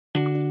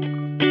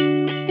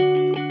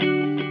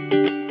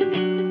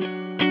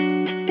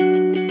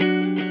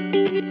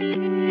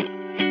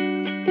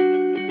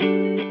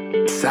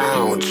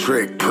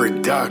Trick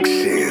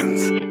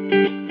Productions.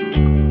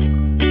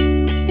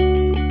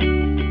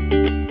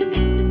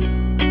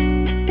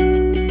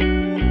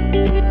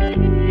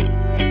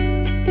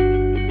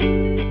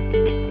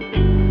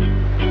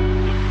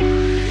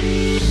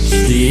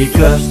 Știi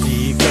că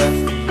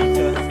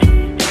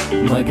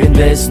mă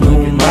gândesc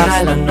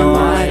numai la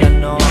noi,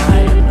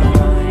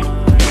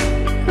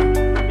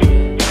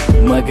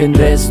 mă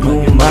gândesc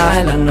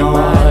numai la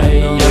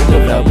noi. Eu te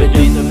vreau pe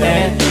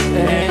tine,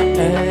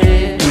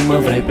 tu mă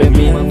vrei pe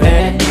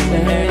mine.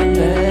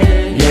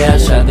 E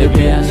așa de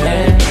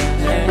bine,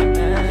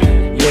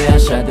 e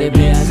așa de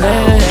bine.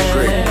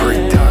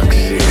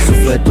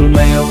 Sufletul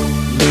meu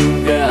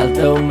lângă al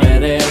tău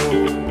mereu,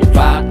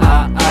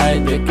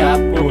 vai de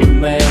capul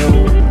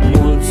meu.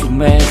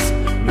 Mulțumesc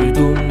lui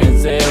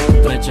Dumnezeu,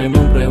 trecem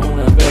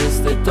împreună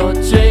peste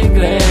tot ce-i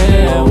greu.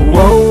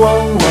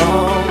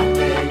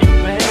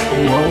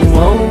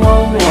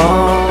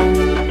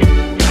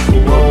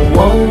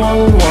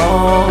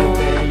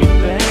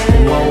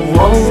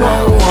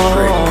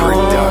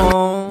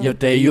 Eu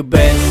te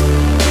iubesc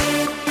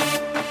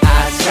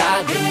așa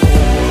de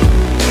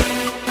mult,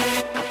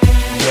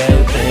 eu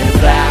te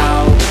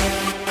vreau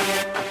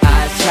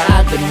așa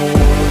de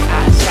mult,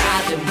 așa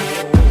de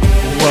mult.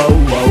 Wow,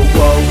 wow,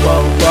 wow,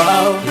 wow,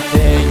 wow. Eu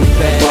te iubesc.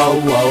 Wow,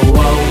 wow,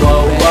 wow,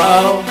 wow,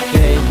 wow.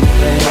 Te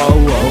iubesc. Wow,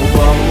 wow,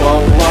 wow, wow,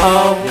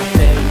 wow. Eu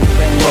te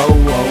iubesc. Wow,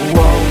 wow,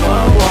 wow,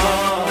 wow,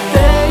 wow.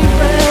 Te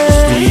iubesc.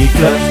 Știi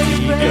că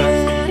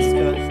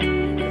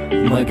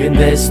mă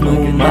gândesc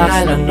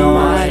numai la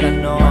noi,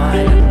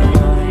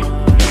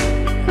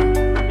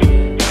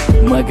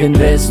 mă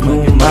gândesc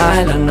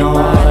numai la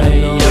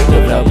noi. Eu te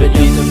vreau pe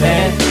tine,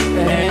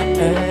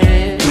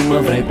 tu mă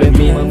vrei pe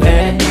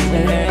mine.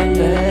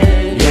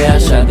 E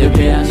așa de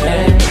bine,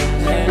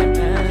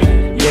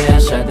 e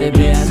așa de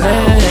bine.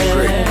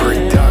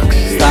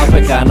 Stau pe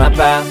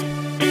canapea,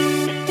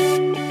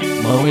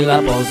 mă uit la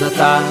poza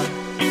ta,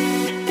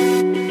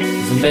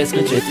 zâmbesc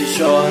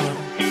încetișor,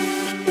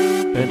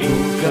 pentru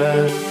că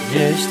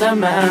ești a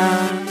mea.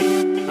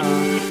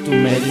 Tu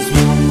meriți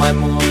mult mai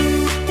mult,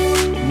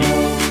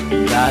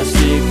 dar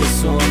știi că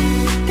sunt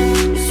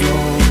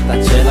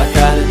acela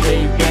care te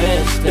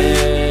iubește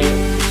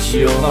și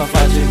o va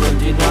face în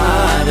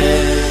continuare.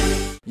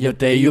 Eu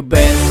te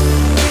iubesc